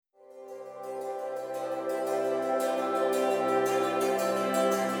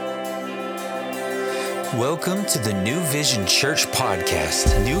Welcome to the New Vision Church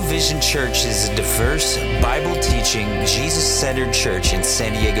podcast. New Vision Church is a diverse, Bible-teaching, Jesus-centered church in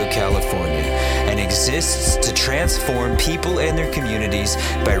San Diego, California, and exists to transform people and their communities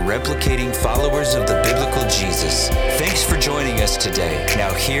by replicating followers of the biblical Jesus. Thanks for joining us today.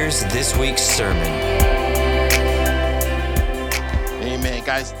 Now here's this week's sermon. Amen.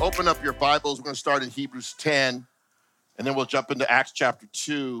 Guys, open up your Bibles. We're going to start in Hebrews 10, and then we'll jump into Acts chapter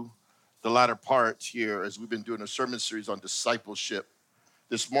 2. The latter part here, as we've been doing a sermon series on discipleship.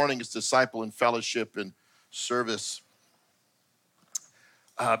 This morning is disciple and fellowship and service.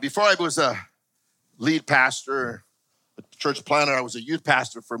 Before I was a lead pastor, a church planner, I was a youth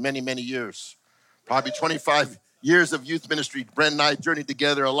pastor for many, many years. Probably 25 years of youth ministry. Brent and I journeyed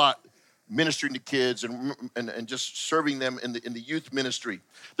together a lot, ministering to kids and just serving them in the youth ministry.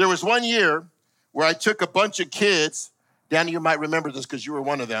 There was one year where I took a bunch of kids. Danny, you might remember this because you were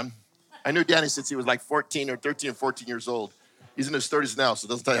one of them. I knew Danny since he was like 13 or 14 years old. He's in his 30s now, so it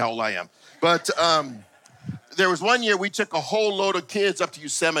doesn't tell you how old I am. But there was one year we took a whole load of kids up to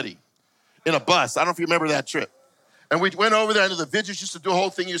Yosemite in a bus. I don't know if you remember that trip. And we went over there. I know the Vigils used to do a whole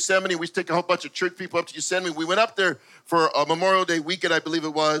thing in Yosemite. We used to take a whole bunch of church people up to Yosemite. We went up there for a Memorial Day weekend, I believe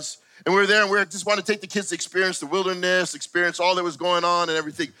it was. And we were there, and we just wanted to take the kids to experience the wilderness, experience all that was going on and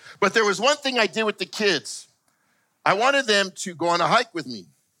everything. But there was one thing I did with the kids. I wanted them to go on a hike with me.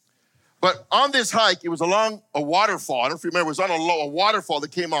 But on this hike, it was along a waterfall. I don't know if you remember, it was on a waterfall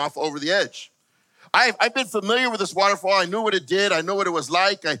that came off over the edge. I've been familiar with this waterfall. I knew what it did. I knew what it was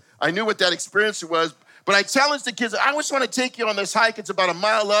like. I knew what that experience was. But I challenged the kids, I just want to take you on this hike. It's about a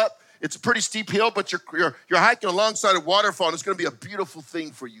mile up. It's a pretty steep hill, but you're hiking alongside a waterfall, and it's going to be a beautiful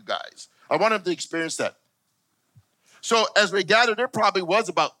thing for you guys. I want them to experience that. So as we gathered, there probably was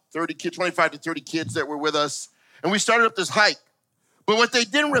about 30 kids, 25 to 30 kids that were with us. And we started up this hike. But what they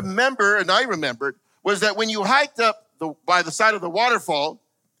didn't remember, and I remembered, was that when you hiked up by the side of the waterfall,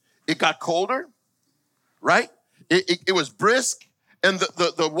 it got colder, right? It was brisk, and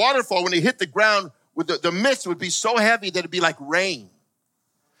the waterfall, when it hit the ground, with the mist would be so heavy that it'd be like rain,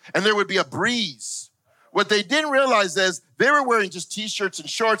 and there would be a breeze. What they didn't realize is they were wearing just T-shirts and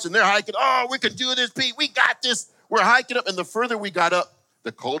shorts, and they're hiking. Oh, we can do this, Pete. We got this. We're hiking up, and the further we got up,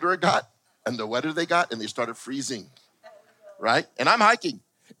 the colder it got, and the wetter they got, and they started freezing. Right? And I'm hiking.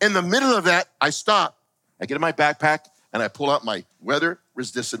 In the middle of that, I stop. I get in my backpack, and I pull out my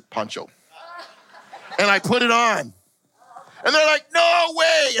weather-resistant poncho. And I put it on. And they're like, no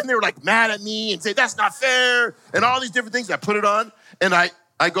way. And they were like mad at me and say, that's not fair, and all these different things. I put it on, and I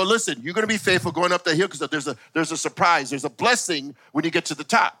go, listen, you're going to be faithful going up that hill because there's a surprise. There's a blessing when you get to the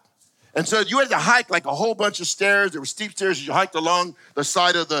top. And so you had to hike like a whole bunch of stairs. There were steep stairs as you hiked along the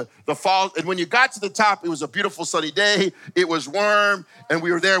side of the fall. And when you got to the top, it was a beautiful sunny day. It was warm, and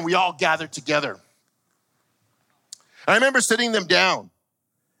we were there, and we all gathered together. And I remember sitting them down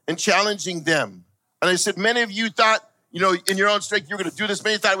and challenging them. And I said, many of you thought, in your own strength, you were going to do this.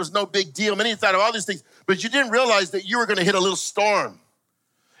 Many thought it was no big deal. Many thought of all these things. But you didn't realize that you were going to hit a little storm.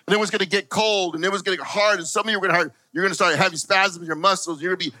 And it was going to get cold, and it was going to get hard, and some of you were going to start having spasms in your muscles.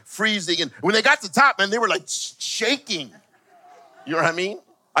 You're going to be freezing. And when they got to the top, man, they were like shaking. You know what I mean?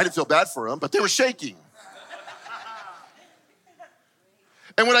 I didn't feel bad for them, but they were shaking.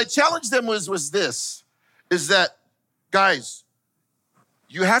 And what I challenged them was this, is that, guys,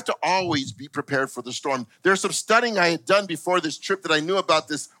 you have to always be prepared for the storm. There's some studying I had done before this trip that I knew about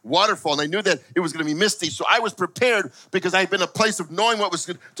this waterfall, and I knew that it was going to be misty. So I was prepared because I had been in a place of knowing what was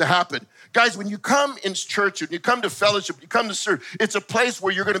going to happen. Guys, when you come in church, when you come to fellowship, you come to serve, it's a place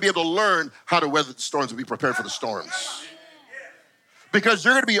where you're going to be able to learn how to weather the storms and be prepared for the storms. Because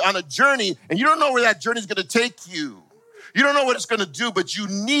you're going to be on a journey, and you don't know where that journey is going to take you. You don't know what it's going to do, but you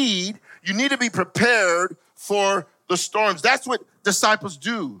need to be prepared for the storms. That's what disciples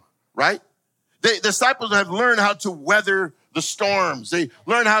do, right? Disciples have learned how to weather the storms. They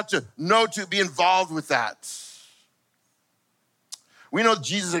learn how to know to be involved with that. We know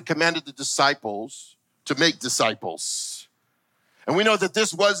Jesus had commanded the disciples to make disciples. And we know that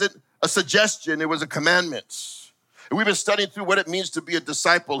this wasn't a suggestion, it was a commandment. And we've been studying through what it means to be a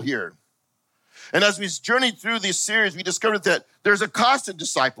disciple here. And as we journeyed through this series, we discovered that there's a cost in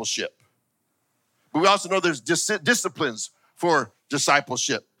discipleship. But we also know there's disciplines for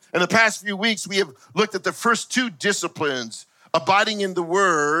discipleship. In the past few weeks, we have looked at the first two disciplines, abiding in the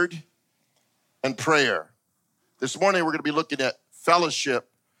word and prayer. This morning, we're going to be looking at fellowship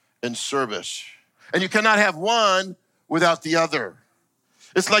and service. And you cannot have one without the other.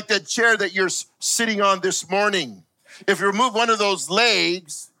 It's like that chair that you're sitting on this morning. If you remove one of those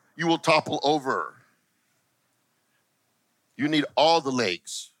legs, you will topple over. You need all the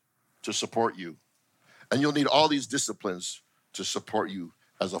legs to support you. And you'll need all these disciplines to support you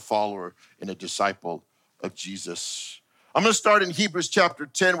as a follower and a disciple of Jesus. I'm going to start in Hebrews chapter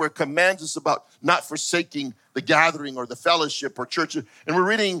 10, where it commands us about not forsaking the gathering or the fellowship or church. And we're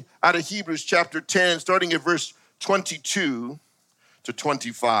reading out of Hebrews chapter 10, starting at verse 22 to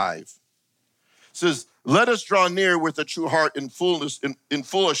 25. It says, let us draw near with a true heart in full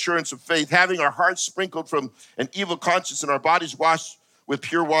assurance of faith, having our hearts sprinkled from an evil conscience and our bodies washed with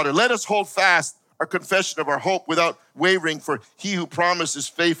pure water. Let us hold fast our confession of our hope without wavering, for he who promised is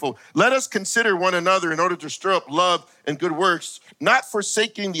faithful. Let us consider one another in order to stir up love and good works, not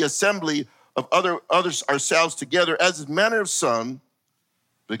forsaking the assembly of others ourselves together, as is manner of some,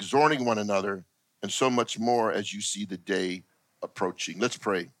 but exhorting one another, and so much more as you see the day approaching. Let's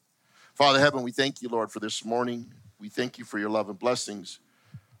pray. Father Heaven, we thank you, Lord, for this morning. We thank you for your love and blessings.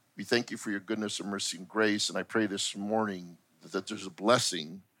 We thank you for your goodness and mercy and grace. And I pray this morning that there's a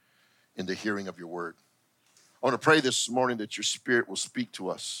blessing in the hearing of your word. I want to pray this morning that your spirit will speak to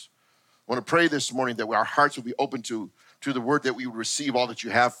us. I want to pray this morning that our hearts will be open to the word, that we would receive all that you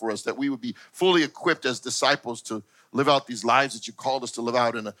have for us, that we would be fully equipped as disciples to live out these lives that you called us to live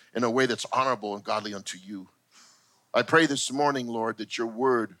out in a way that's honorable and godly unto you. I pray this morning, Lord, that your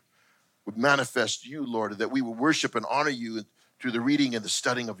word would manifest you, Lord, that we would worship and honor you through the reading and the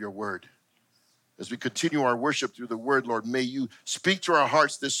studying of your word. As we continue our worship through the word, Lord, may you speak to our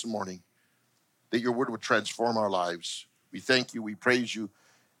hearts this morning, that your word would transform our lives. We thank you, we praise you,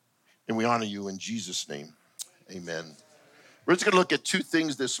 and we honor you in Jesus' name. Amen. We're just going to look at two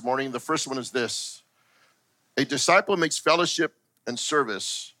things this morning. The first one is this: a disciple makes fellowship and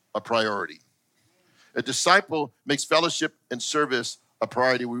service a priority. A disciple makes fellowship and service a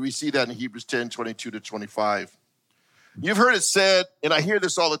priority. We see that in Hebrews 10, 22 to 25. You've heard it said, and I hear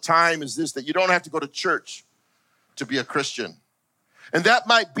this all the time, is this, that you don't have to go to church to be a Christian. And that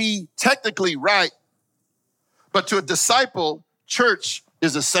might be technically right, but to a disciple, church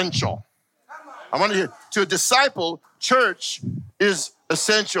is essential. I want to hear, to a disciple, church is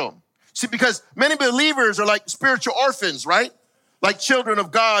essential. See, because many believers are like spiritual orphans, right? Like children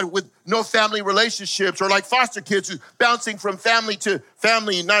of God with no family relationships, or like foster kids who bouncing from family to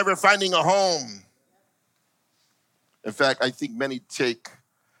family, never finding a home. In fact, I think many take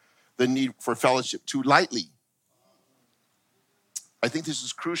the need for fellowship too lightly. I think this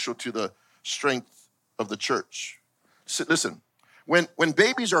is crucial to the strength of the church. So listen, when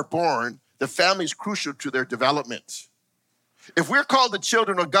babies are born, the family is crucial to their development. If we're called the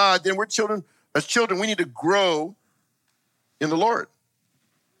children of God, then as children, we need to grow in the Lord.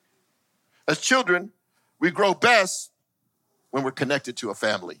 As children, we grow best when we're connected to a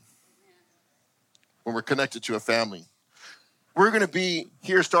family. When we're connected to a family. We're going to be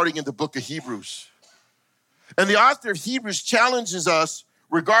here starting in the book of Hebrews. And the author of Hebrews challenges us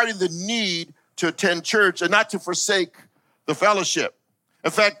regarding the need to attend church and not to forsake the fellowship.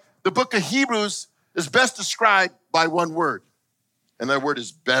 In fact, the book of Hebrews is best described by one word, and that word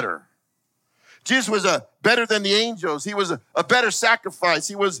is better. Jesus was better than the angels. He was a better sacrifice.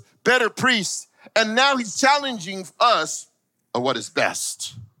 He was better priest. And now he's challenging us on what is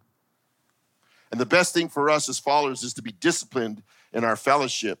best. And the best thing for us as followers is to be disciplined in our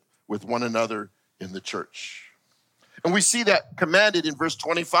fellowship with one another in the church. And we see that commanded in verse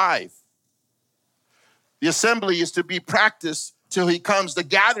 25. The assembly is to be practiced till he comes. The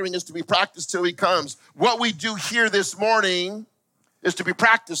gathering is to be practiced till he comes. What we do here this morning is to be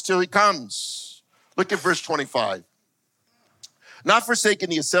practiced till he comes. Look at verse 25. Not forsaking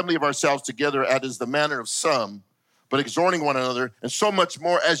the assembly of ourselves together, as is the manner of some, but exhorting one another, and so much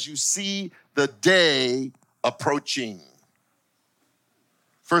more as you see the day approaching.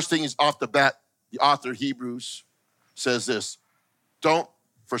 First thing is off the bat, the author of Hebrews says this: don't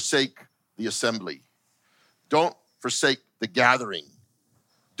forsake the assembly. Don't forsake the gathering.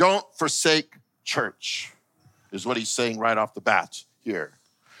 Don't forsake church, is what he's saying right off the bat here.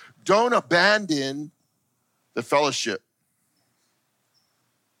 Don't abandon the fellowship.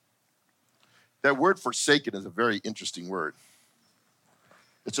 That word forsaken is a very interesting word.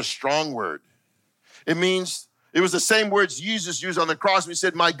 It's a strong word. It means, it was the same words Jesus used on the cross when he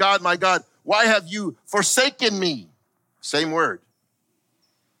said, my God, why have you forsaken me? Same word.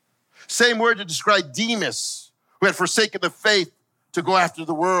 Same word to describe Demas, who had forsaken the faith to go after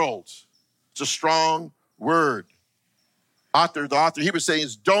the world. It's a strong word. The author, he was saying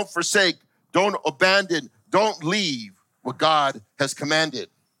is don't forsake, don't abandon, don't leave what God has commanded.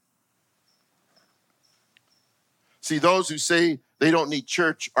 See, those who say they don't need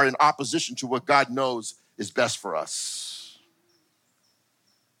church are in opposition to what God knows is best for us.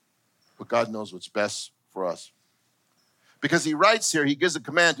 What God knows what's best for us. Because he writes here, he gives a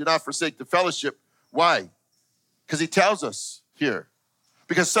command, do not forsake the fellowship Why? Because he tells us here.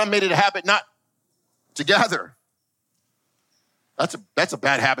 Because some made it a habit not to gather. That's a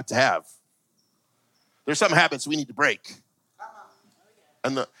bad habit to have. There's some habits we need to break.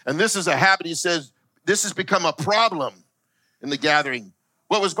 And this is a habit, he says, this has become a problem in the gathering.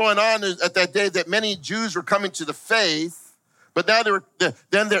 What was going on is, at that day, that many Jews were coming to the faith, but now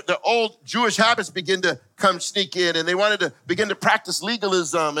the old Jewish habits begin to sneak in, and they wanted to begin to practice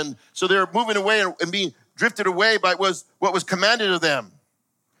legalism, and so they were moving away and being drifted away by what was commanded of them.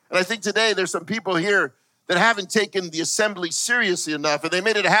 And I think today there's some people here that haven't taken the assembly seriously enough, and they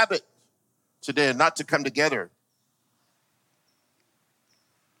made it a habit today not to come together.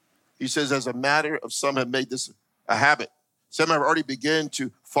 He says, as a matter of some have made this a habit. Some have already begun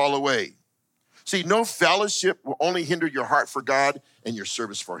to fall away. See, no fellowship will only hinder your heart for God and your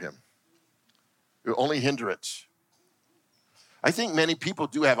service for him. It will only hinder it. I think many people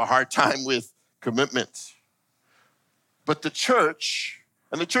do have a hard time with commitment. But the church,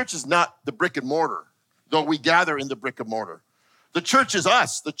 and the church is not the brick and mortar, though we gather in the brick and mortar. The church is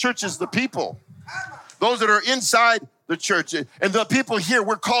us. The church is the people. Those that are inside the church. And the people here,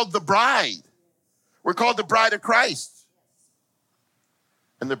 we're called the bride. We're called the bride of Christ.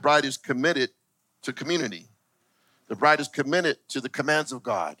 And the bride is committed to community. The bride is committed to the commands of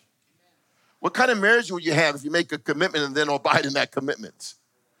God. What kind of marriage would you have if you make a commitment and then abide in that commitment?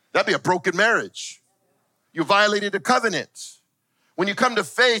 That'd be a broken marriage. You violated a covenant. When you come to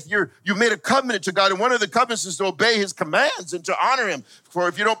faith, you made a covenant to God, and one of the covenants is to obey his commands and to honor him. For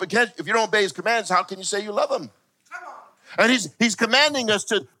if you don't obey his commands, how can you say you love him? And he's commanding us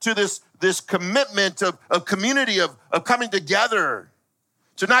to this commitment of community, of coming together,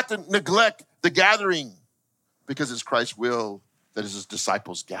 to not to neglect the gathering, because it's Christ's will that his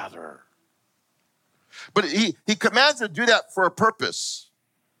disciples gather. But he commands us to do that for a purpose.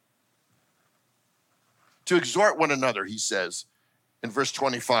 To exhort one another, he says in verse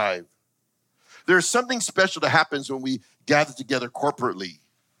 25. There's something special that happens when we gather together corporately,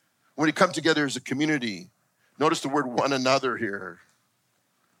 when we come together as a community. Notice the word one another here.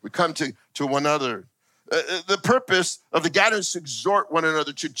 We come to one another. The purpose of the gathering is to exhort one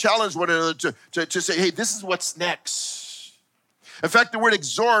another, to challenge one another, to say, hey, this is what's next. In fact, the word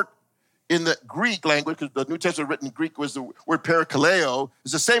exhort in the Greek language, because the New Testament written in Greek was the word parakaleo,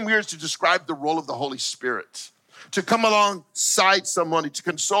 is the same word to describe the role of the Holy Spirit. To come alongside someone, to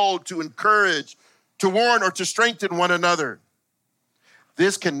console, to encourage, to warn, or to strengthen one another.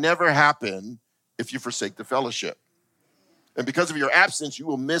 This can never happen if you forsake the fellowship. And because of your absence, you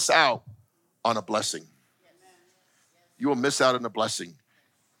will miss out on a blessing. You will miss out on a blessing.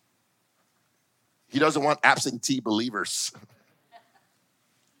 He doesn't want absentee believers.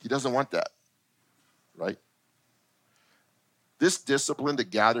 He doesn't want that, right? This discipline to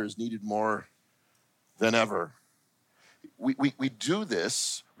gather is needed more than ever. We do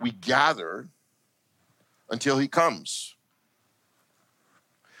this, we gather until he comes.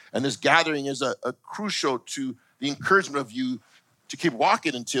 And this gathering is a crucial to the encouragement of you to keep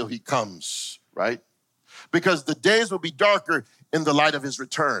walking until he comes, right? Because the days will be darker in the light of his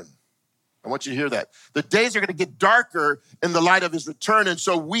return. I want you to hear that. The days are going to get darker in the light of his return, and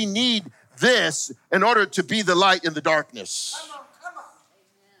so we need this in order to be the light in the darkness. Come on.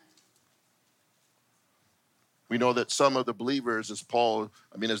 We know that some of the believers, as the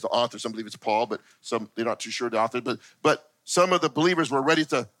author, some believe it's Paul, but some, they're not too sure the author, but some of the believers were ready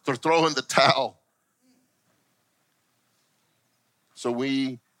to throw in the towel. So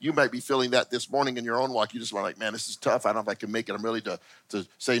you might be feeling that this morning in your own walk. You just want man, this is tough. I don't know if I can make it. I'm ready to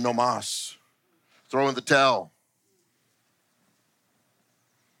say no mas. Throw in the towel.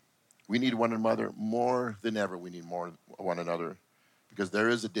 We need one another more than ever. We need more one another because there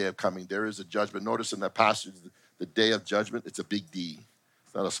is a day of coming. There is a judgment. Notice in that passage, the day of judgment, it's a big D.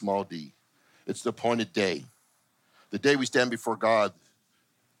 It's not a small d. It's the appointed day. The day we stand before God.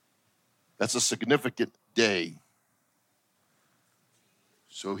 That's a significant day.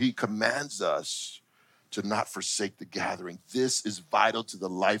 So he commands us to not forsake the gathering. This is vital to the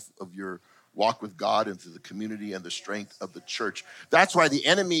life of your walk with God and to the community and the strength of the church. That's why the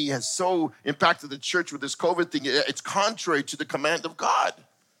enemy has so impacted the church with this COVID thing. It's contrary to the command of God.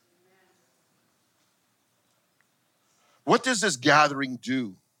 What does this gathering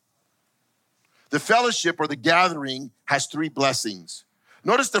do? The fellowship or the gathering has 3 blessings.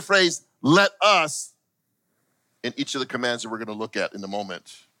 Notice the phrase, let us, in each of the commands that we're going to look at in a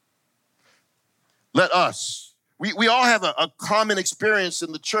moment. Let us. We all have a common experience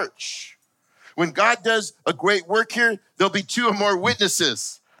in the church. When God does a great work here, there'll be 2 or more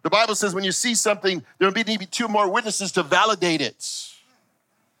witnesses. The Bible says when you see something, there'll need to be 2 more witnesses to validate it.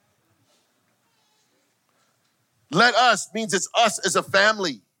 Let us means it's us as a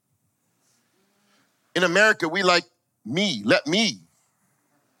family. In America, we like me, let me.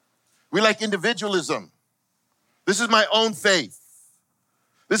 We like individualism. This is my own faith.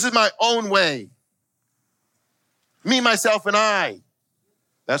 This is my own way. Me, myself, and I.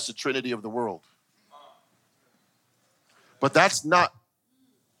 That's the trinity of the world. But that's not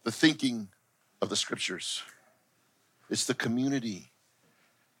the thinking of the scriptures. It's the community.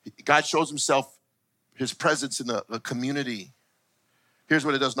 God shows himself, his presence in the community. Here's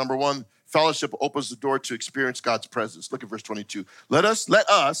what it does. Number one, fellowship opens the door to experience God's presence. Look at verse 22. Let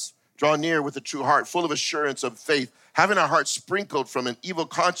us draw near with a true heart, full of assurance of faith, having our hearts sprinkled from an evil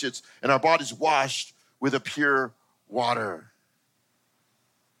conscience and our bodies washed with a pure water.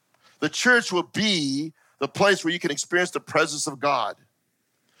 The church will be the place where you can experience the presence of God.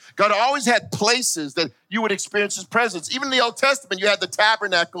 God always had places that you would experience his presence. Even in the Old Testament, you had the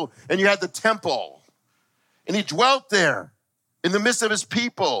tabernacle and you had the temple. And he dwelt there in the midst of his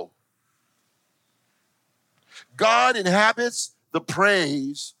people. God inhabits the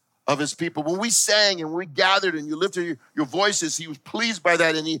praise of his people. When we sang and we gathered and you lifted your voices, he was pleased by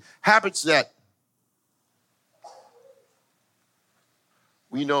that and he inhabits that.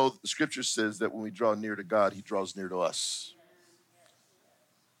 We know the scripture says that when we draw near to God, he draws near to us.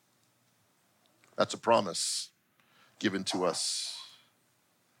 That's a promise given to us.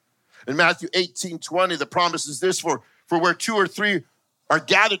 In Matthew 18:20, the promise is this, for where 2 or 3 are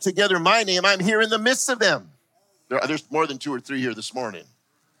gathered together in my name, I'm here in the midst of them. There's more than 2 or 3 here this morning.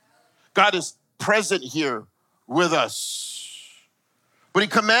 God is present here with us. But he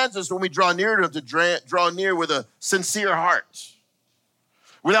commands us when we draw near to him to draw near with a sincere heart,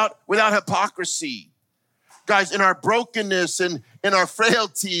 without hypocrisy. Guys, in our brokenness and in our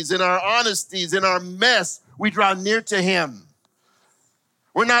frailties, in our honesties, in our mess, we draw near to him.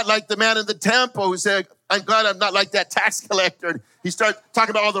 We're not like the man in the temple who said, I'm glad I'm not like that tax collector. He started talking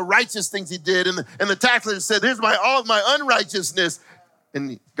about all the righteous things he did. And the tax collector said, here's all of my unrighteousness.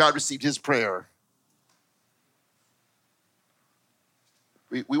 And God received his prayer.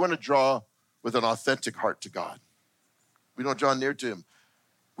 We want to draw with an authentic heart to God. We don't draw near to him.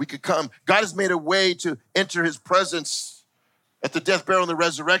 We could come. God has made a way to enter his presence at the death, burial, and the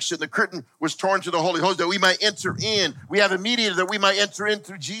resurrection. The curtain was torn to the Holy Host that we might enter in. We have a mediator that we might enter in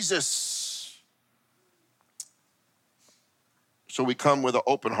through Jesus. So we come with an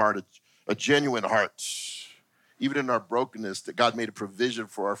open heart, a genuine heart. Even in our brokenness, that God made a provision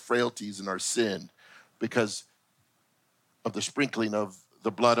for our frailties and our sin because of the sprinkling of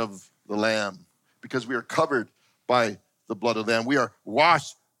the blood of the Lamb. Because we are covered by the blood of the Lamb. We are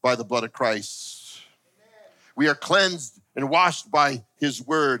washed by the blood of Christ. We are cleansed and washed by his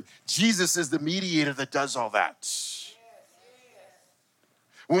word. Jesus is the mediator that does all that.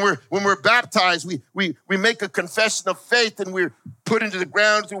 When we're baptized, we make a confession of faith and we're put into the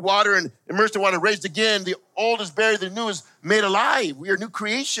ground through water and immersed in water, raised again. The old is buried, the new is made alive. We are new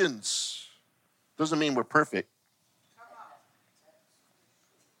creations. Doesn't mean we're perfect.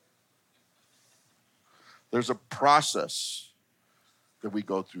 There's a process that we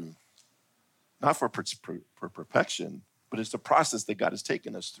go through, not for perfection, but it's the process that God has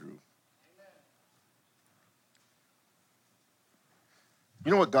taken us through.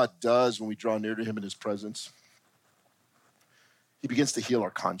 You know what God does when we draw near to him in his presence? He begins to heal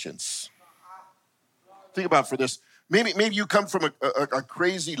our conscience. Think about it for this. Maybe you come from a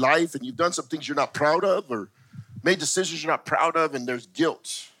crazy life and you've done some things you're not proud of or made decisions you're not proud of, and there's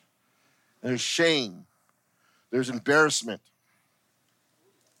guilt, and there's shame, there's embarrassment.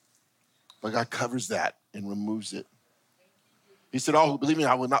 But God covers that and removes it. He said, all who believe me,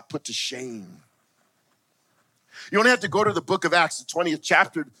 I will not put to shame. You only have to go to the book of Acts, the 20th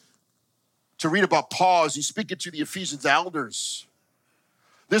chapter, to read about Paul as he's speaking to the Ephesians elders.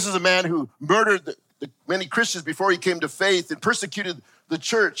 This is a man who murdered the many Christians before he came to faith and persecuted the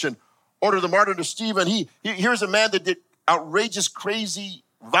church and ordered the martyrdom of Stephen. Here's a man that did outrageous, crazy,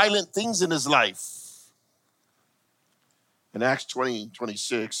 violent things in his life. In Acts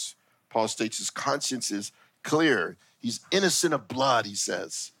 20:26, Paul states his conscience is clear. He's innocent of blood, he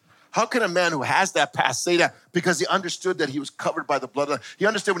says. How can a man who has that past say that? Because he understood that he was covered by the blood. He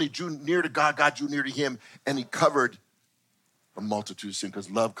understood when he drew near to God, God drew near to him, and he covered a multitude of sin, because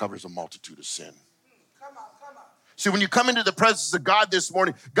love covers a multitude of sin. Come on. See, when you come into the presence of God this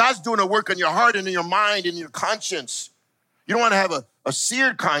morning, God's doing a work on your heart and in your mind and in your conscience. You don't want to have a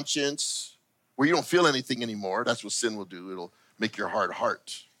seared conscience where you don't feel anything anymore. That's what sin will do. It'll make your heart hard.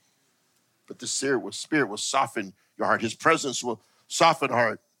 But the Spirit will soften your heart. His presence will soften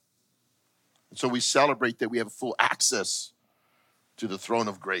heart. And so we celebrate that we have full access to the throne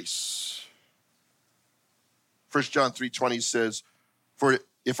of grace. 1 John 3:20 says, for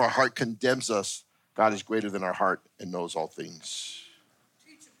if our heart condemns us, God is greater than our heart and knows all things.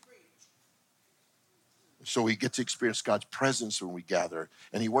 So we get to experience God's presence when we gather,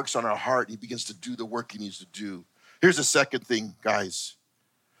 and he works on our heart, and he begins to do the work he needs to do. Here's the second thing, guys.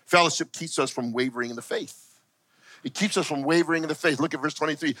 Fellowship keeps us from wavering in the faith. It keeps us from wavering in the faith. Look at verse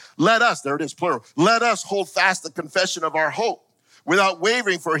 23. Let us, there it is, plural. Let us hold fast the confession of our hope without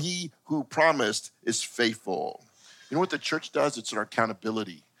wavering, for he who promised is faithful. You know what the church does? It's our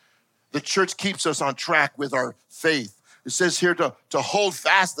accountability. The church keeps us on track with our faith. It says here to hold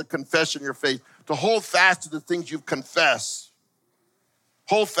fast the confession of your faith, to hold fast to the things you've confessed.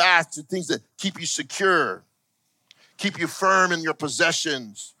 Hold fast to things that keep you secure, keep you firm in your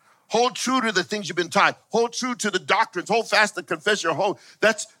possessions. Hold true to the things you've been taught. Hold true to the doctrines. Hold fast the confession of hope.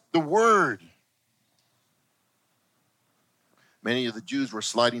 That's the word. Many of the Jews were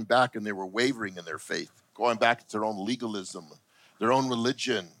sliding back and they were wavering in their faith, going back to their own legalism, their own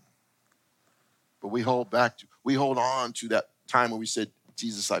religion. But we hold on to that time when we said,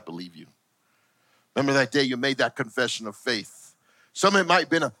 Jesus, I believe you. Remember that day you made that confession of faith. Some of it might have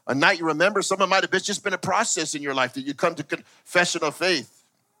been a night you remember. Some of it might have just been a process in your life that you come to confession of faith.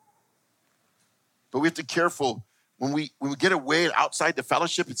 But we have to be careful. When we get away outside the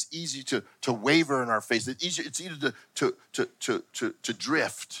fellowship, it's easy to waver in our faith. It's easy to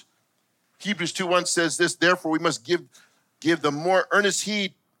drift. Hebrews 2:1 says this, therefore we must give the more earnest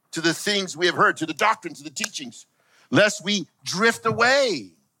heed to the things we have heard, to the doctrine, to the teachings, lest we drift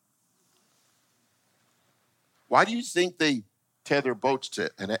away. Why do you think they tether boats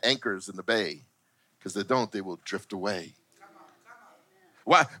to and anchors in the bay? Because they don't, they will drift away.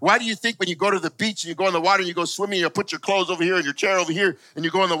 Why do you think when you go to the beach and you go in the water and you go swimming, you put your clothes over here and your chair over here, and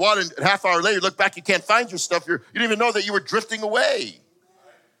you go in the water and a half hour later you look back, you can't find your stuff. You don't even know that you were drifting away.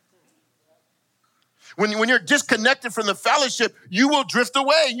 When you're disconnected from the fellowship, you will drift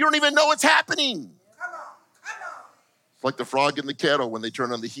away. You don't even know what's happening. Come on. It's like the frog in the kettle. When they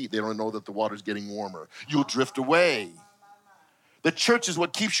turn on the heat, they don't know that the water's getting warmer. You'll drift away. The church is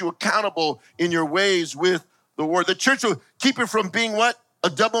what keeps you accountable in your ways with the word. The church will keep you from being what? A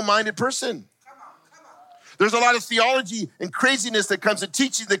double-minded person. Come on. There's a lot of theology and craziness that comes and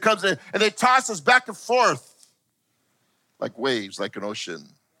teaching that comes in, and they toss us back and forth like waves, like an ocean.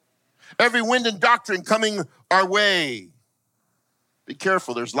 Every wind and doctrine coming our way. Be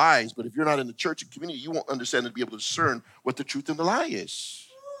careful, there's lies, but if you're not in the church and community, you won't understand and be able to discern what the truth and the lie is.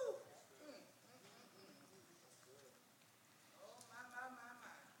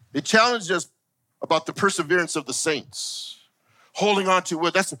 It challenges us about the perseverance of the saints. Holding on to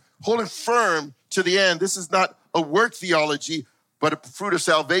what? That's holding firm to the end. This is not a work theology, but a fruit of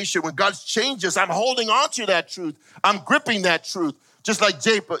salvation. When God's changed us, I'm holding on to that truth. I'm gripping that truth. Just like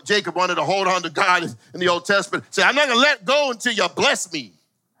Jacob wanted to hold on to God in the Old Testament. Say, I'm not going to let go until you bless me.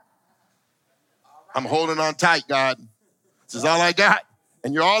 I'm holding on tight, God. This is all I got,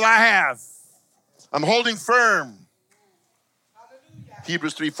 and you're all I have. I'm holding firm.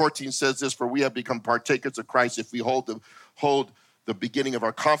 Hebrews 3:14 says this, for we have become partakers of Christ if we hold the beginning of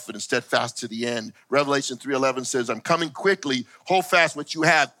our confidence steadfast to the end. Revelation 3:11 says, I'm coming quickly, hold fast what you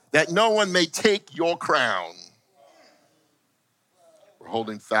have, that no one may take your crown. We're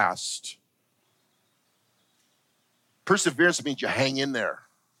holding fast. Perseverance means you hang in there.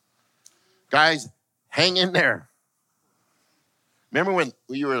 Guys, hang in there. Remember when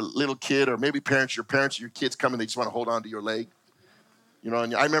you were a little kid, or maybe your parents or your kids come and they just want to hold on to your leg? You know,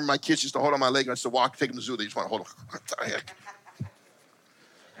 and I remember my kids used to hold on my leg and I used to walk, take them to the zoo. They just want to hold on. What the heck?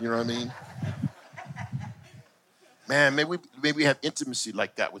 You know what I mean? Man, maybe we have intimacy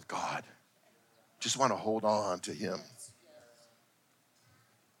like that with God. Just want to hold on to him.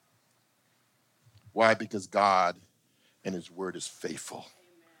 Why? Because God and his word is faithful.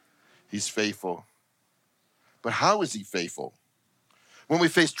 He's faithful. But how is he faithful? When we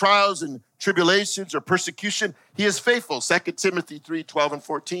face trials and tribulations or persecution, he is faithful. 2 Timothy 3:12 and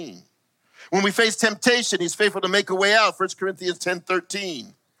 14. When we face temptation, he's faithful to make a way out. 1 Corinthians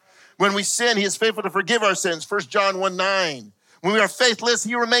 10:13. When we sin, he is faithful to forgive our sins. 1 John 1:9. When we are faithless,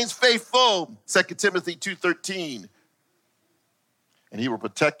 he remains faithful. 2 Timothy 2:13. And he will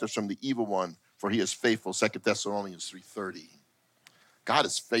protect us from the evil one, for he is faithful. 2 Thessalonians 3:30. God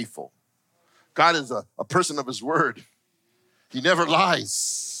is faithful. God is a person of his word. He never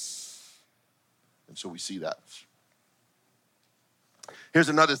lies. And so we see that. Here's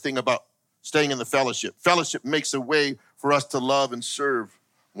another thing about staying in the fellowship. Fellowship makes a way for us to love and serve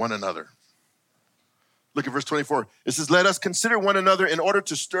one another. Look at verse 24. It says, let us consider one another in order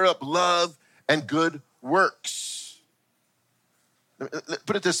to stir up love and good works.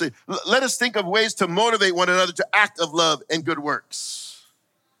 Put it this way. Let us think of ways to motivate one another to act of love and good works.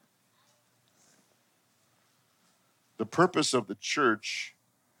 The purpose of the church,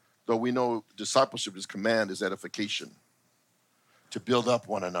 though we know discipleship is command, is edification. To build up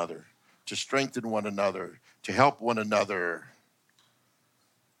one another, to strengthen one another, to help one another.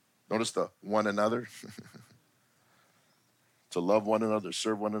 Notice the one another. To love one another,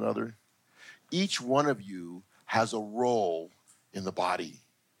 serve one another. Each one of you has a role in the body,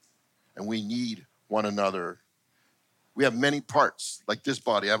 and we need one another. We have many parts, like this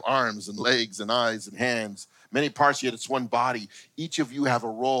body. I have arms and legs and eyes and hands. Many parts, yet it's one body. Each of you have a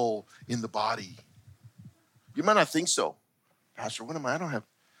role in the body. You might not think so. Pastor, what do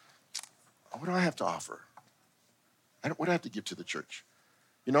I have to offer? What do I have to give to the church?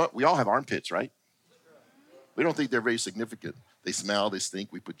 You know what? We all have armpits, right? We don't think they're very significant. They smell, they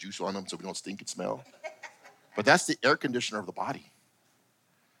stink. We put juice on them so we don't stink and smell. But that's the air conditioner of the body.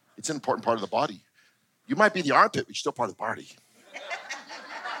 It's an important part of the body. You might be the armpit, but you're still part of the body.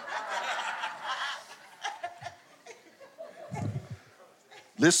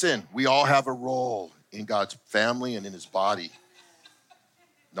 Listen, we all have a role in God's family and in his body.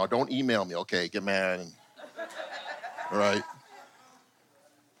 Now, don't email me, okay? Get mad. All right?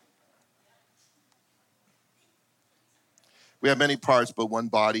 We have many parts, but one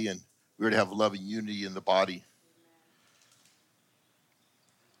body, and we're to have love and unity in the body.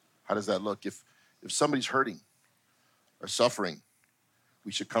 How does that look? If somebody's hurting or suffering,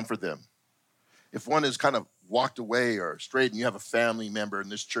 we should comfort them. If one is kind of walked away or strayed and you have a family member in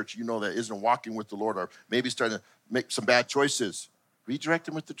this church you know that isn't walking with the Lord or maybe starting to make some bad choices, redirect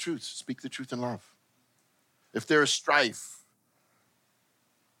them with the truth. Speak the truth in love. If there is strife,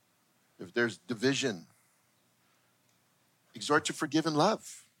 if there's division, exhort to forgive and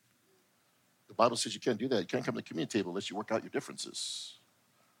love. The Bible says you can't do that. You can't come to the communion table unless you work out your differences.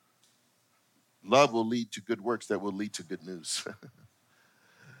 Love will lead to good works that will lead to good news.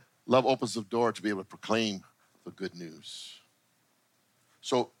 Love opens the door to be able to proclaim the good news.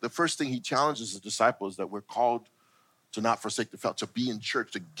 So the first thing he challenges the disciples is that we're called to not forsake the fellowship, to be in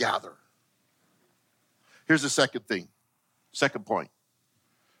church, to gather. Here's the second thing, second point.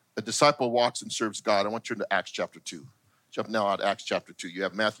 A disciple walks and serves God. I want you to turn to Acts chapter 2. Jump now out Acts chapter 2. You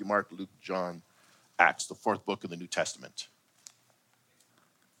have Matthew, Mark, Luke, John, Acts, the fourth book of the New Testament.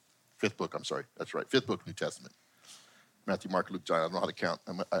 Fifth book, I'm sorry. That's right. Fifth book, New Testament. Matthew, Mark, Luke, John. I don't know how to count.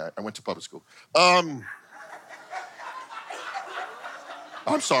 I went to public school. I'm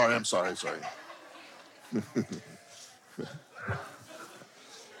sorry.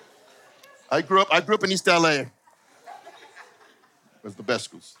 I grew up in East LA. It was the best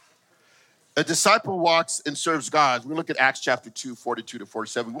schools. A disciple walks and serves God. We look at Acts chapter 2, 42 to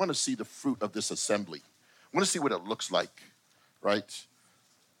 47. We want to see the fruit of this assembly. We want to see what it looks like, right?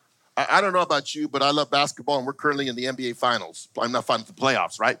 I don't know about you, but I love basketball, and we're currently in the NBA Finals. I'm not finding the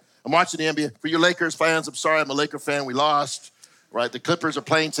playoffs, right? I'm watching the NBA. For you Lakers fans, I'm sorry, I'm a Laker fan. We lost, right? The Clippers are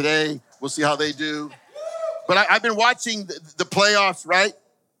playing today. We'll see how they do. But I've been watching the playoffs, right?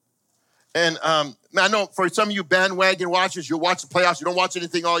 And I know for some of you bandwagon watchers, you'll watch the playoffs. You don't watch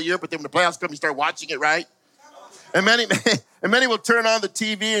anything all year, but then when the playoffs come, you start watching it, right? And many will turn on the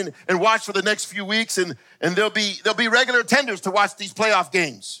TV and watch for the next few weeks, and they'll be regular attenders to watch these playoff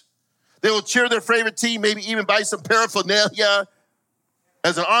games. They will cheer their favorite team, maybe even buy some paraphernalia.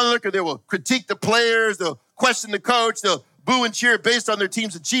 As an onlooker, they will critique the players. They'll question the coach. They'll boo and cheer based on their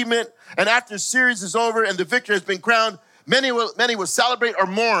team's achievement. And after the series is over and the victor has been crowned, many will celebrate or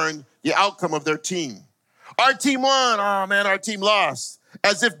mourn the outcome of their team. Our team won. Oh, man, our team lost.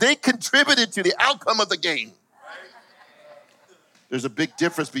 As if they contributed to the outcome of the game. There's a big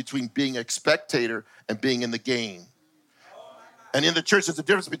difference between being a spectator and being in the game. And in the church, there's a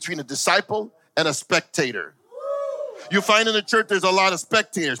difference between a disciple and a spectator. You find in the church, there's a lot of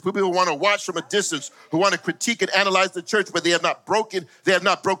spectators, people who want to watch from a distance, who want to critique and analyze the church, but they have not broken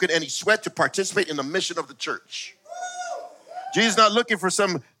any sweat to participate in the mission of the church. Jesus is not looking for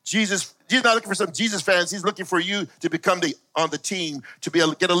some Jesus fans. He's looking for you to become on the team, to be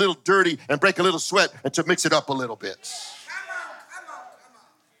able to get a little dirty and break a little sweat and to mix it up a little bit.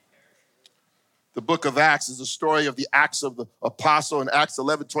 The book of Acts is a story of the Acts of the Apostle. In Acts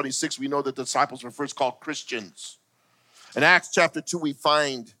 11:26, we know that the disciples were first called Christians. In Acts chapter 2, we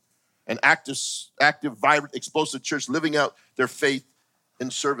find an active, vibrant, explosive church living out their faith in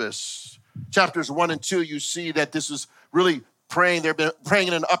service. Chapters 1 and 2, you see that this is really praying. They've been praying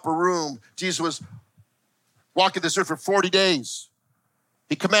in an upper room. Jesus was walking this earth for 40 days.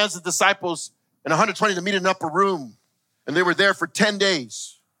 He commands the disciples and 120 to meet in an upper room, and they were there for 10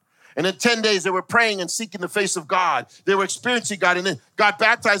 days. And in 10 days, they were praying and seeking the face of God. They were experiencing God. And then God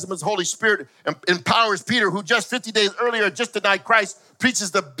baptized them with the Holy Spirit and empowers Peter, who just 50 days earlier just denied Christ,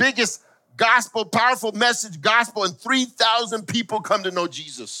 preaches the biggest gospel, powerful message gospel, and 3,000 people come to know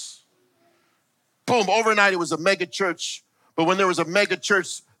Jesus. Boom, overnight it was a mega church. But when there was a mega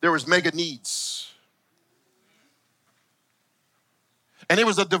church, there was mega needs. And it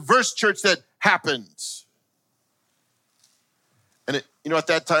was a diverse church that happened. And at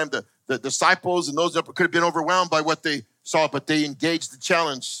that time, the disciples and those that could have been overwhelmed by what they saw, but they engaged the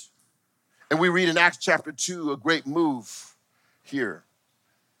challenge. And we read in Acts chapter 2, a great move here.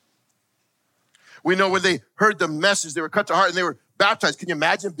 We know when they heard the message, they were cut to heart and they were baptized. Can you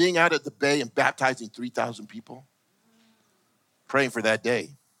imagine being out at the bay and baptizing 3,000 people? Praying for that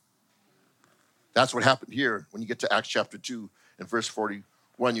day. That's what happened here. When you get to Acts chapter 2 and verse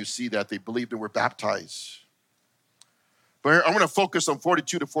 41, you see that they believed and were baptized. But I want to focus on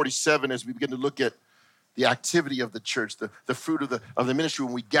 42 to 47 as we begin to look at the activity of the church, the fruit of the ministry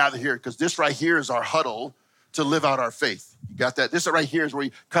when we gather here, because this right here is our huddle to live out our faith. You got that? This right here is where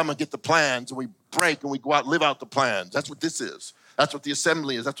we come and get the plans and we break and we go out and live out the plans. That's what this is. That's what the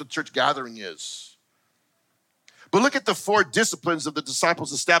assembly is. That's what church gathering is. But look at the 4 disciplines of the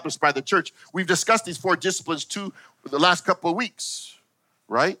disciples established by the church. We've discussed these 4 disciplines the last couple of weeks,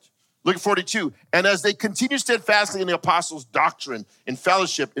 right? Look at 42. And as they continue steadfastly in the apostles' doctrine, in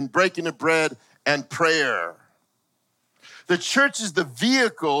fellowship, in breaking of bread, and prayer. The church is the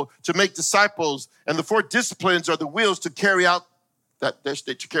vehicle to make disciples, and the 4 disciplines are the wheels to carry out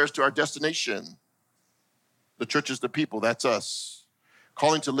to carry us to our destination. The church is the people, that's us,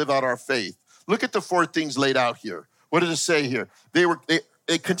 calling to live out our faith. Look at the 4 things laid out here. What does it say here?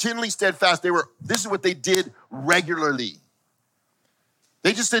 They continually steadfast. This is what they did regularly.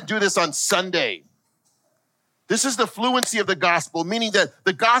 They just didn't do this on Sunday. This is the fluency of the gospel, meaning that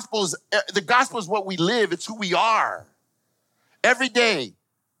the gospel is what we live. It's who we are. Every day,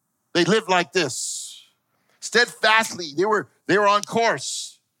 they lived like this. Steadfastly, they were on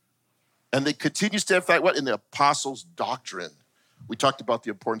course. And they continued steadfast, in the apostles' doctrine. We talked about the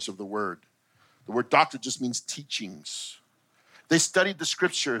importance of the word. The word doctrine just means teachings. They studied the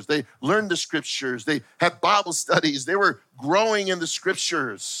scriptures. They learned the scriptures. They had Bible studies. They were growing in the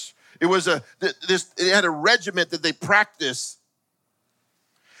scriptures. It had a regiment that they practiced.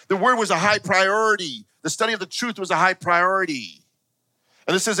 The word was a high priority. The study of the truth was a high priority.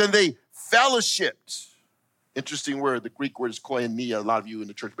 And it says, and they fellowshipped. Interesting word. The Greek word is koinonia. A lot of you in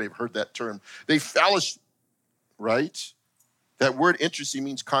the church may have heard that term. They fellowship, right? That word, interesting,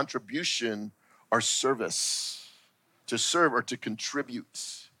 means contribution or service. To serve or to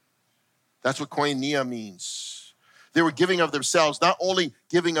contribute. That's what koinonia means. They were giving of themselves, not only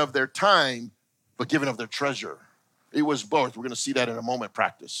giving of their time, but giving of their treasure. It was both. We're going to see that in a moment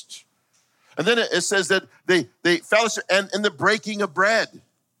practiced. And then it says that they fellowship and in the breaking of bread.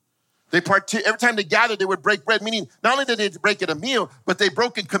 Every time they gathered, they would break bread, meaning not only did they break at a meal, but they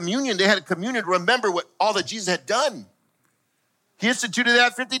broke in communion. They had a communion to remember all that Jesus had done. He instituted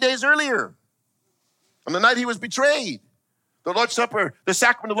that 50 days earlier. On the night he was betrayed, the Lord's Supper, the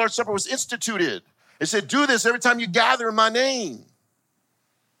sacrament of the Lord's Supper was instituted. It said, do this every time you gather in my name.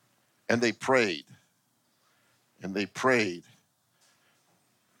 And they prayed. And they prayed.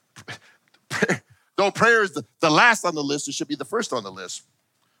 Though prayer is the last on the list, it should be the first on the list.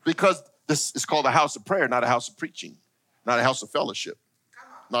 Because this is called a house of prayer, not a house of preaching, not a house of fellowship,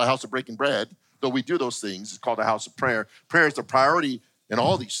 not a house of breaking bread. Though we do those things, it's called a house of prayer. Prayer is the priority in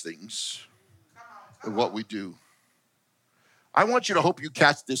all these things. And what we do. I want you to hope you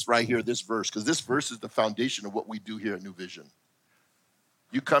catch this right here, this verse, because this verse is the foundation of what we do here at New Vision.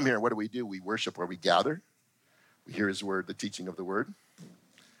 You come here and what do? We worship where we gather. We hear his word, the teaching of the word.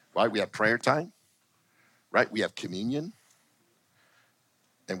 Right? We have prayer time. Right? We have communion.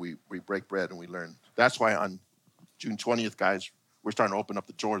 And we break bread and we learn. That's why on June 20th, guys, we're starting to open up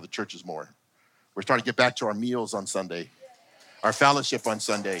the door of the churches more. We're starting to get back to our meals on Sunday, our fellowship on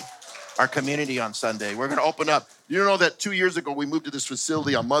Sunday. Our community on Sunday. We're going to open up. You know that 2 years ago we moved to this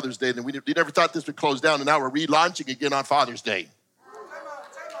facility on Mother's Day, and we never thought this would close down, and now we're relaunching again on Father's Day.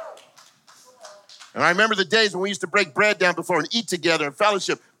 And I remember the days when we used to break bread down before and eat together and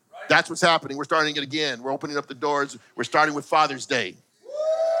fellowship. That's what's happening. We're starting it again. We're opening up the doors. We're starting with Father's Day.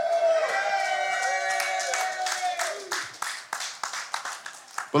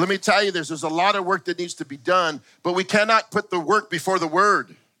 But let me tell you, there's a lot of work that needs to be done, but we cannot put the work before the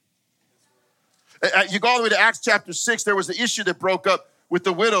word. You go all the way to Acts chapter 6, there was an issue that broke up with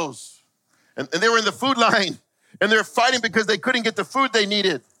the widows. And they were in the food line. And they were fighting because they couldn't get the food they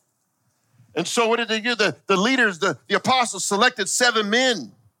needed. And so what did they do? The leaders, the apostles selected 7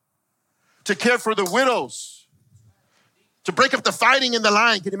 men to care for the widows, to break up the fighting in the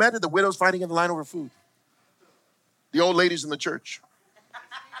line. Can you imagine the widows fighting in the line over food? The old ladies in the church.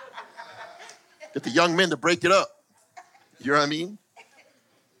 Get the young men to break it up. You know what I mean?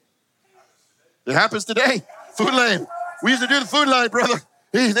 It happens today. Food line. We used to do the food line, brother.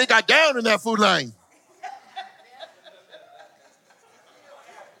 They got down in that food line.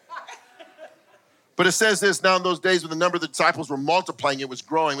 But it says this, now in those days when the number of the disciples were multiplying, it was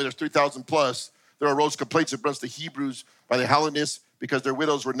growing, when there's 3,000 plus, there arose complaints against the Hebrews by the Hellenists because their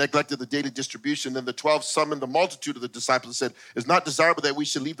widows were neglected the daily distribution. Then the 12 summoned the multitude of the disciples and said, it's not desirable that we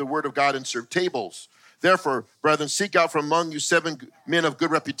should leave the word of God and serve tables. Therefore, brethren, seek out from among you 7 men of good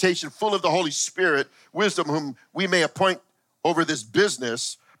reputation, full of the Holy Spirit, wisdom, whom we may appoint over this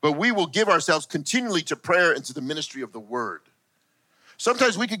business, but we will give ourselves continually to prayer and to the ministry of the word.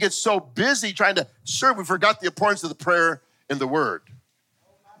 Sometimes we could get so busy trying to serve, we forgot the importance of the prayer and the word.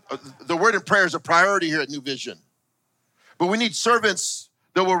 The word and prayer is a priority here at New Vision. But we need servants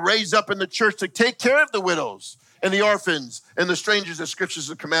that will raise up in the church to take care of the widows and the orphans and the strangers that scriptures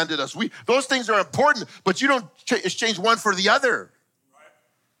have commanded us. Those things are important, but you don't exchange one for the other.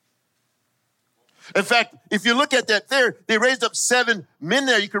 In fact, if you look at that there, they raised up 7 men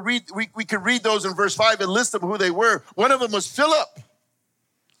there. You could read, we could read those in verse 5 and list them who they were. One of them was Philip.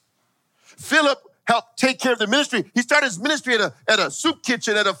 Philip helped take care of the ministry. He started his ministry at a soup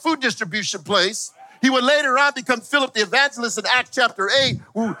kitchen, at a food distribution place. He would later on become Philip the evangelist in Acts chapter 8,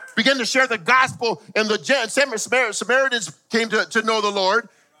 who began to share the gospel, and the Samaritans came to know the Lord.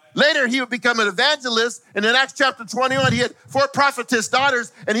 Later, he would become an evangelist, and in Acts chapter 21, he had 4 prophetess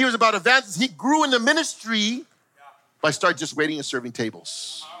daughters, and he was about evangelists. He grew in the ministry by start just waiting and serving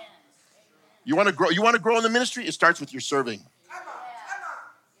tables. You want to grow? You want to grow in the ministry? It starts with your serving.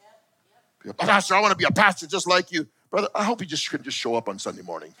 Pastor, I want to be a pastor just like you. Brother, I hope you can just show up on Sunday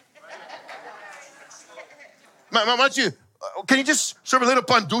morning. Can you just serve a little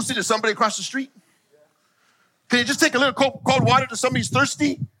pan dulce to somebody across the street? Can you just take a little cold water to somebody who's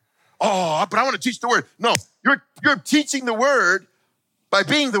thirsty? Oh, but I want to teach the word. No, you're teaching the word by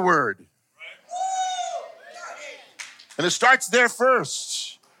being the word. And it starts there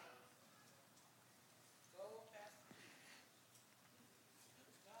first.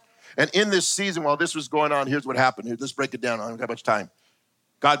 And in this season, while this was going on, here's what happened. Here, let's break it down. I don't have much time.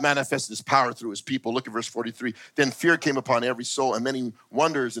 God manifested his power through his people. Look at verse 43. Then fear came upon every soul, and many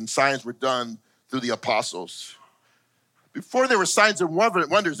wonders and signs were done through the apostles. Before there were signs and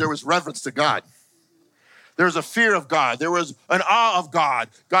wonders, there was reverence to God. There was a fear of God. There was an awe of God.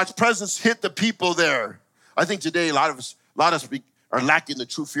 God's presence hit the people there. I think today a lot of us are lacking the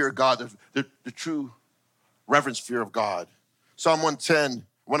true fear of God, the true reverence fear of God. Psalm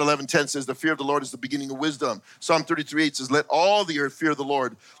 111:10 says, the fear of the Lord is the beginning of wisdom. Psalm 33:8 says, let all the earth fear the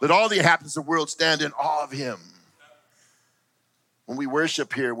Lord. Let all the inhabitants of the world stand in awe of him. When we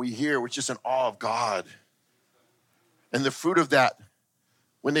worship here, we're just in awe of God. And the fruit of that,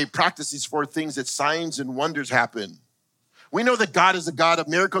 when they practice these 4 things, that signs and wonders happen. We know that God is a God of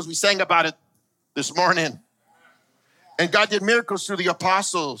miracles. We sang about it this morning. And God did miracles through the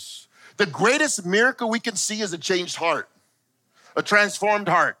apostles. The greatest miracle we can see is a changed heart. A transformed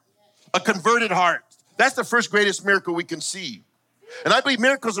heart, a converted heart. That's the first greatest miracle we can see. And I believe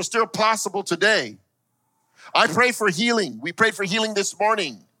miracles are still possible today. I pray for healing. We prayed for healing this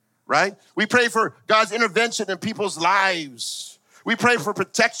morning, right? We pray for God's intervention in people's lives. We pray for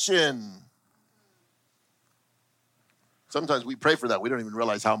protection. Sometimes we pray for that. We don't even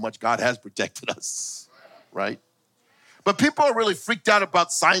realize how much God has protected us, right? But people are really freaked out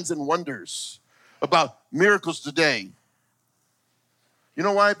about signs and wonders, about miracles today. You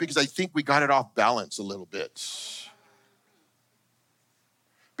know why? Because I think we got it off balance a little bit.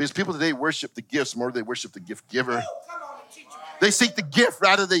 Because people today worship the gifts more than they worship the gift giver. They seek the gift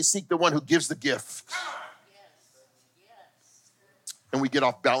rather than they seek the one who gives the gift. And we get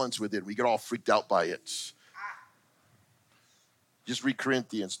off balance with it. We get all freaked out by it. Just read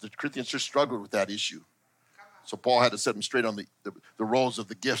Corinthians. The Corinthians just struggled with that issue. So Paul had to set them straight on the roles of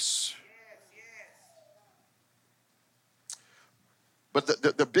the gifts. But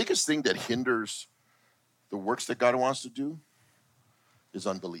the biggest thing that hinders the works that God wants to do is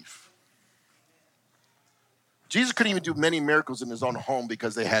unbelief. Jesus couldn't even do many miracles in his own home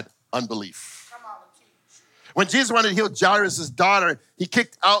because they had unbelief. When Jesus wanted to heal Jairus' daughter, he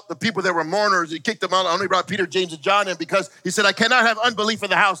kicked out the people that were mourners. He kicked them out, only brought Peter, James, and John in because he said, I cannot have unbelief in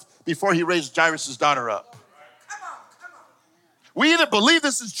the house before he raised Jairus' daughter up. We either believe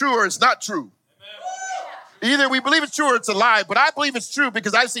this is true or it's not true. Either we believe it's true or it's a lie, but I believe it's true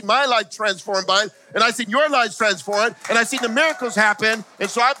because I've seen my life transformed by it, and I've seen your lives transformed, and I've seen the miracles happen, and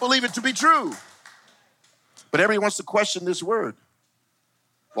so I believe it to be true. But everybody wants to question this word.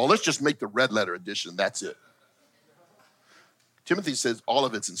 Well, let's just make the red letter edition, that's it. Timothy says all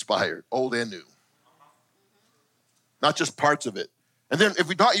of it's inspired, old and new. Not just parts of it. And then if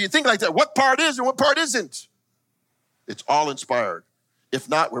you think like that, what part is and what part isn't? It's all inspired. If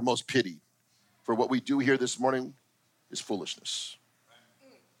not, we're most pitied. For what we do here this morning is foolishness.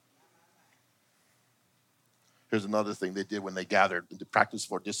 Here's another thing they did when they gathered to practice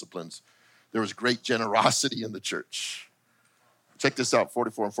 4 disciplines. There was great generosity in the church. Check this out,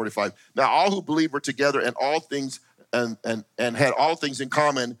 44 and 45. Now all who believed were together and all things and had all things in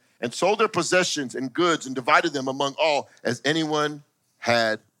common, and sold their possessions and goods and divided them among all as anyone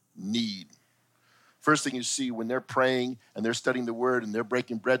had need. First thing you see when they're praying and they're studying the word and they're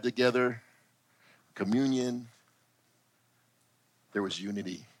breaking bread together, communion, there was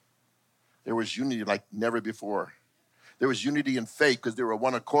unity. There was unity like never before. There was unity in faith because they were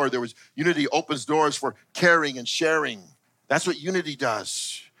one accord. There was unity opens doors for caring and sharing. That's what unity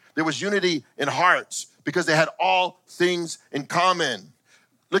does. There was unity in hearts because they had all things in common.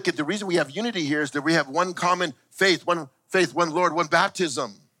 Look, at the reason we have unity here is that we have one common faith, one Lord, one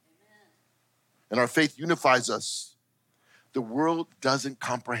baptism. And our faith unifies us. The world doesn't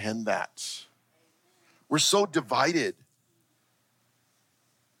comprehend that. We're so divided.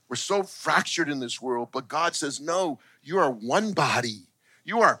 We're so fractured in this world, but God says, no, you are one body.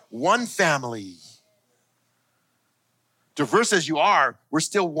 You are one family. Diverse as you are, we're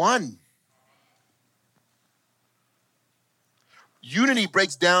still one. Unity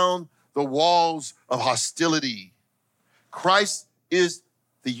breaks down the walls of hostility. Christ is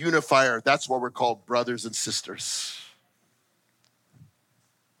the unifier. That's why we're called brothers and sisters.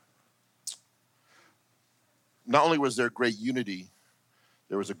 Not only was there great unity,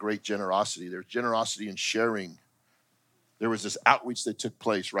 there was a great generosity. There was generosity in sharing. There was this outreach that took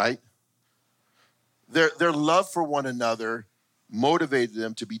place, right? Their love for one another motivated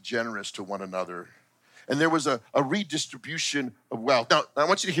them to be generous to one another. And there was a redistribution of wealth. Now, I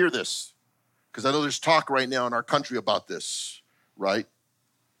want you to hear this, because I know there's talk right now in our country about this, right?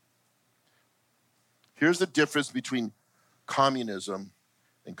 Here's the difference between communism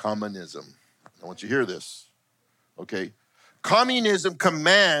and communism. I want you to hear this, okay? Communism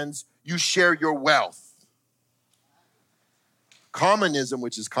commands you share your wealth. Communism,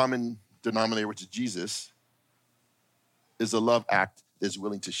 which is common denominator, which is Jesus, is a love act that is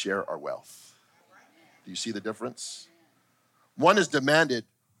willing to share our wealth. Do you see the difference? One is demanded,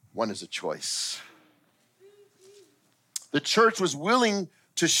 one is a choice. The church was willing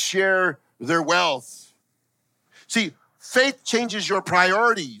to share their wealth. See, faith changes your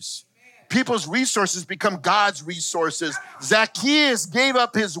priorities. People's resources become God's resources. Zacchaeus gave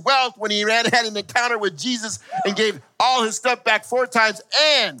up his wealth when he had an encounter with Jesus and gave all his stuff back 4 times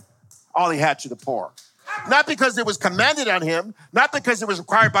and all he had to the poor. Not because it was commanded on him, not because it was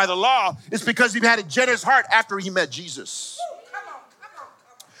required by the law. It's because he had a generous heart after he met Jesus.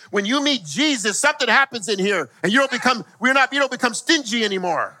 When you meet Jesus, something happens in here, and you don't become stingy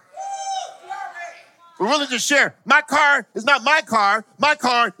anymore. We're willing to share. My car is not my car. My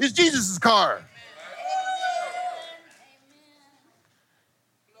car is Jesus' car.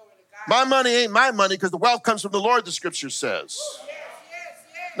 My money ain't my money because the wealth comes from the Lord, the scripture says.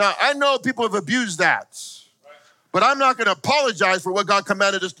 Now, I know people have abused that, but I'm not going to apologize for what God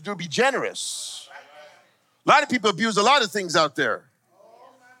commanded us to do, be generous. A lot of people abuse a lot of things out there.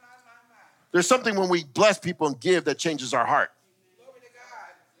 There's something when we bless people and give that changes our heart.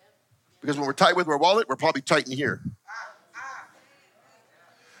 Because when we're tight with our wallet, we're probably tight in here.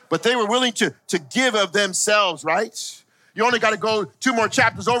 But they were willing to give of themselves, right? You only got to go 2 more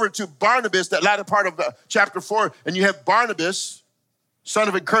chapters over to Barnabas, that latter part of chapter 4, and you have Barnabas. Son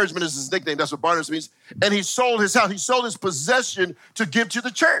of encouragement is his nickname. That's what Barnabas means. And he sold his house. He sold his possession to give to the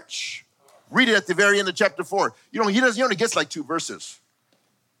church. Read it at the very end of chapter 4. He only gets like 2 verses.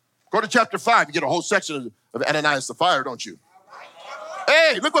 Go to chapter 5. You get a whole section of Ananias the fire, don't you?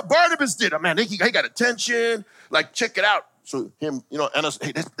 Hey, look what Barnabas did. Oh, man, he got attention. Like, check it out. So him, Ananias,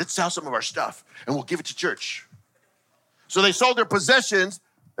 hey, let's sell some of our stuff and we'll give it to church. So they sold their possessions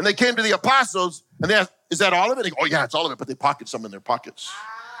and they came to the apostles and they asked, is that all of it? They go, oh, yeah, it's all of it, but they pocket some in their pockets.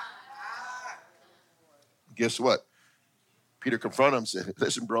 Guess what? Peter confronted him and said,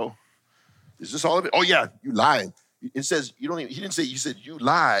 listen, bro, is this all of it? Oh, yeah, you lied. It says, he didn't say, he said, you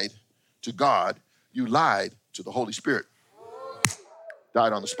lied to God. You lied to the Holy Spirit.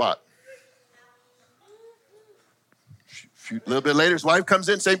 Died on the spot. A little bit later, his wife comes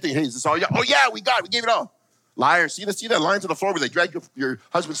in, same thing. Hey, is this all? Oh, yeah, we got it. We gave it all. Liars. See that lines on the floor where they drag your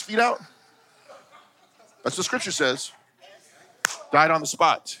husband's feet out? That's what Scripture says. Died on the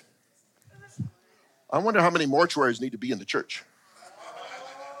spot. I wonder how many mortuaries need to be in the church.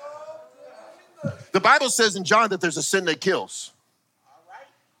 The Bible says in John that there's a sin that kills.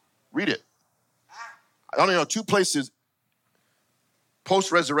 Read it. I only know two places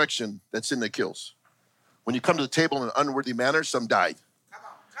post-resurrection that sin that kills. When you come to the table in an unworthy manner, some died.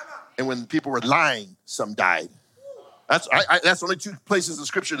 And when people were lying, some died. That's only two places in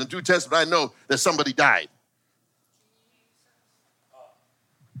Scripture in the New Testament I know that somebody died.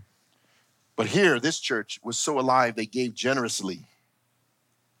 But here, this church was so alive, they gave generously.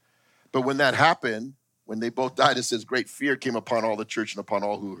 But when that happened, when they both died, it says great fear came upon all the church and upon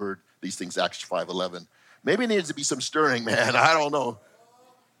all who heard these things, Acts 5:11. Maybe it needs to be some stirring, man. I don't know.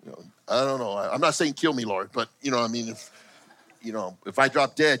 I don't know. I'm not saying kill me, Lord, but if I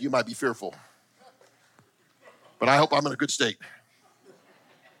drop dead, you might be fearful. But I hope I'm in a good state.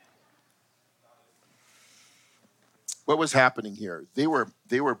 What was happening here? They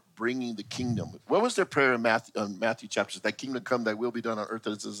were bringing the kingdom. What was their prayer in Matthew chapter 6? That kingdom come, that will be done on earth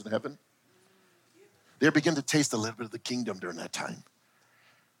as it is in heaven. They began to taste a little bit of the kingdom during that time.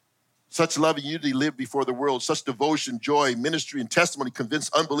 Such love and unity lived before the world. Such devotion, joy, ministry, and testimony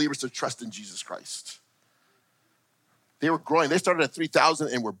convinced unbelievers to trust in Jesus Christ. They were growing. They started at 3,000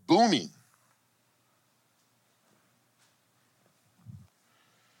 and were booming.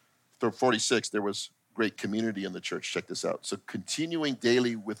 46, there was great community in the church. Check this out. So continuing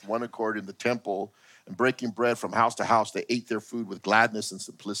daily with one accord in the temple and breaking bread from house to house, they ate their food with gladness and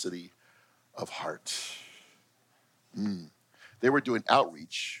simplicity of heart. They were doing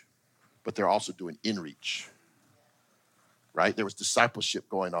outreach, but they're also doing inreach, right? There was discipleship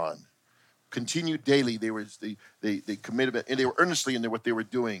going on. Continued daily, they committed, and they were earnestly in what they were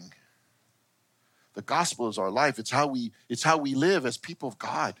doing. The gospel is our life. It's how we live as people of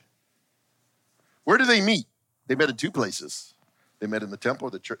God. Where do they meet? They met in two places. They met in the temple,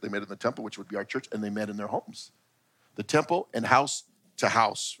 the church. They met in the temple, which would be our church, and they met in their homes. The temple and house to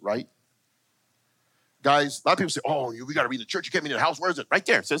house, right? Guys, a lot of people say, oh, we got to read the church. You can't meet in a house. Where is it? Right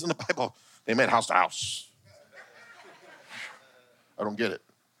there. It says in the Bible. They met house to house. I don't get it.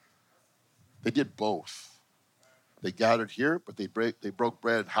 They did both. They gathered here, but they broke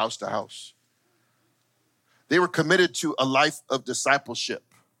bread house to house. They were committed to a life of discipleship,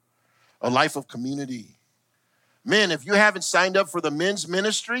 a life of community. Men, if you haven't signed up for the men's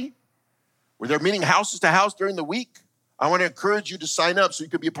ministry, where they're meeting houses to house during the week, I want to encourage you to sign up so you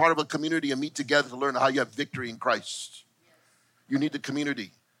can be a part of a community and meet together to learn how you have victory in Christ. You need the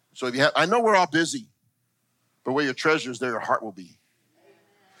community. So if you have, I know we're all busy, but where your treasure is, there your heart will be.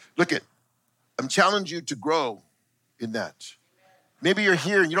 Look at, I'm challenging you to grow in that. Maybe you're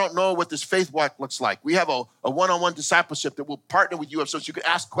here and you don't know what this faith walk looks like. We have a one-on-one discipleship that will partner with you so you can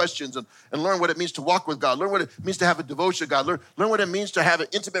ask questions and learn what it means to walk with God, learn what it means to have a devotion to God, learn what it means to have an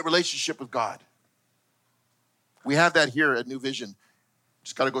intimate relationship with God. We have that here at New Vision.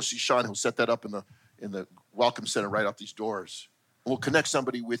 Just got to go see Sean, who'll set that up in the Welcome Center right out these doors. And we'll connect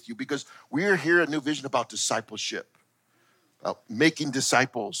somebody with you because we are here at New Vision about discipleship, about making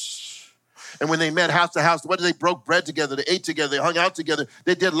disciples. And when they met house to house, what did they broke bread together? They ate together. They hung out together.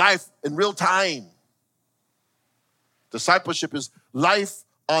 They did life in real time. Discipleship is life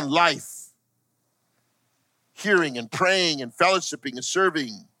on life. Hearing and praying and fellowshipping and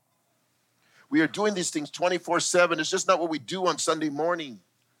serving. We are doing these things 24/7. It's just not what we do on Sunday morning.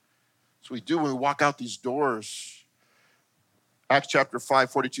 It's what we do when we walk out these doors. Acts chapter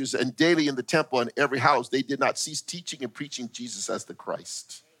 5:42 says, and daily in the temple and every house, they did not cease teaching and preaching Jesus as the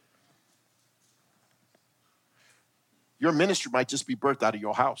Christ. Your ministry might just be birthed out of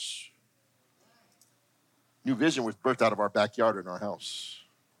your house. New Vision was birthed out of our backyard in our house.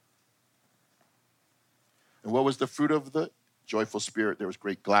 And what was the fruit of the joyful spirit? There was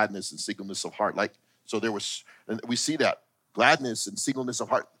great gladness and singleness of heart. And we see that gladness and singleness of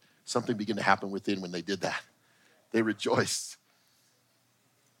heart. Something began to happen within when they did that. They rejoiced.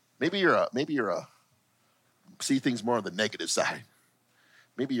 Maybe you're see things more on the negative side.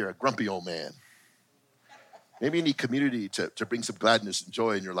 Maybe you're a grumpy old man. Maybe you need community to bring some gladness and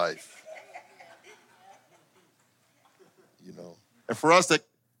joy in your life. And for us that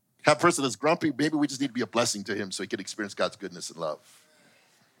have a person that's grumpy, maybe we just need to be a blessing to him so he can experience God's goodness and love.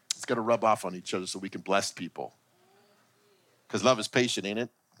 It's got to rub off on each other so we can bless people. Because love is patient, ain't it?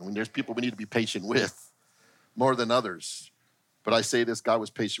 I mean, there's people we need to be patient with more than others. But I say this, God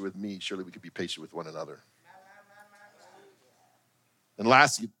was patient with me. Surely we could be patient with one another. And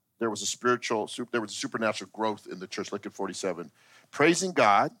lastly, there was a supernatural growth in the church. Look at 47. Praising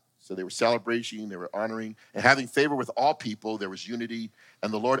God. So they were celebrating, they were honoring, and having favor with all people. There was unity,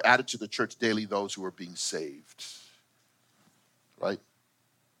 and the Lord added to the church daily those who were being saved. Right?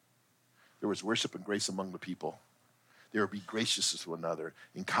 There was worship and grace among the people. They would be gracious to one another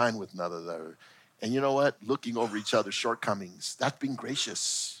and kind with one another. And you know what? Looking over each other's shortcomings. That's being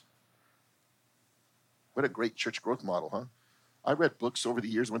gracious. What a great church growth model, huh? I read books over the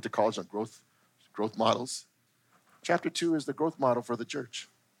years, went to college on growth models. Chapter 2 is the growth model for the church.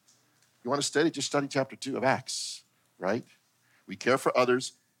 You want to study? Just study chapter 2 of Acts, right? We care for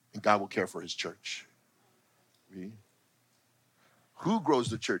others, and God will care for his church. Who grows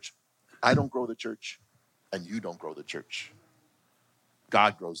the church? I don't grow the church, and you don't grow the church.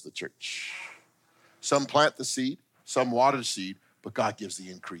 God grows the church. Some plant the seed, some water the seed, but God gives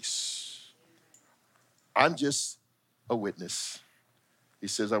the increase. I'm just a witness. He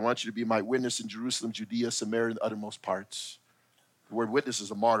says, I want you to be my witness in Jerusalem, Judea, Samaria, and the uttermost parts. The word witness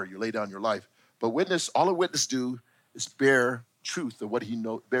is a martyr. You lay down your life. But witness, all a witness do is bear truth of what he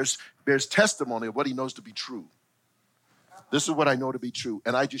knows, bears testimony of what he knows to be true. This is what I know to be true,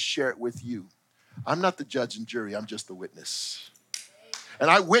 and I just share it with you. I'm not the judge and jury. I'm just the witness. And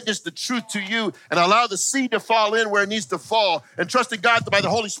I witness the truth to you and allow the seed to fall in where it needs to fall and trusting God that by the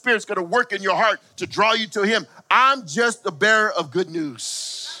Holy Spirit is going to work in your heart to draw you to him. I'm just the bearer of good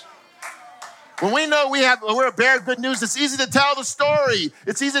news. When we know we're a bearer of good news, it's easy to tell the story.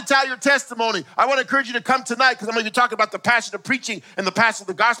 It's easy to tell your testimony. I want to encourage you to come tonight because I'm going to be talking about the passion of preaching and the passion of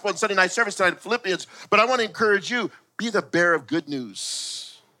the gospel in Sunday night service tonight at Philippians. But I want to encourage you, be the bearer of good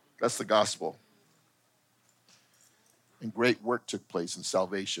news. That's the gospel. And great work took place and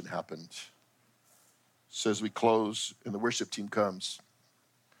salvation happened. So as we close and the worship team comes,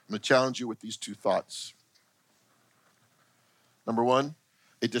 I'm going to challenge you with these two thoughts. Number one,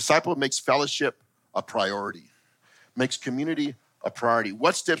 a disciple makes fellowship a priority, makes community a priority.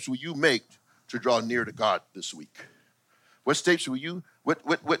 What steps will you make to draw near to God this week? What steps will you,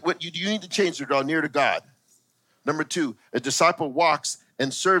 what do you need to change to draw near to God? Number two, a disciple walks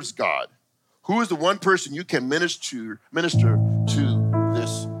and serves God. Who is the one person you can minister to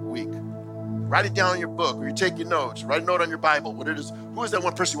this week? Write it down in your book, or you take your notes. Write a note on your Bible. What it is. Who is that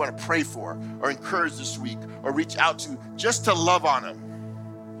one person you want to pray for, or encourage this week, or reach out to just to love on them?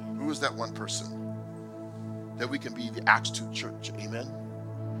 Who is that one person? That we can be the Acts 2 church. Amen.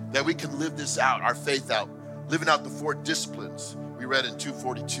 That we can live this out, our faith out, living out the 4 disciplines we read in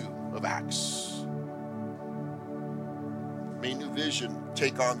 2:42 of Acts. May New Vision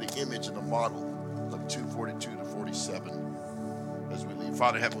take on the image and the model of 2:42 to 47 as we leave.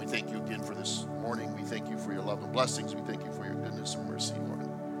 Father in heaven, we thank you again for this morning. We thank you for your love and blessings. We thank you for your goodness and mercy, Lord.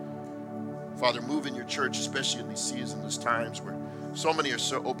 Father, move in your church, especially in these seasons, these times where so many are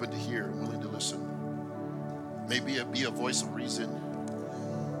so open to hear and willing to listen. May we be a voice of reason.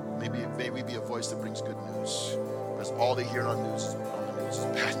 May we be a voice that brings good news. Because all they hear on the news is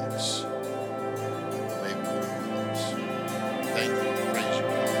bad news. May we bring good news. Thank you. Praise you.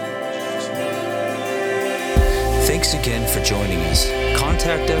 Thanks again for joining us.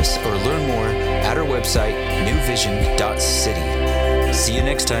 Contact us or learn more at our website, newvision.city. See you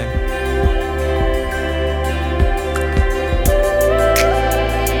next time.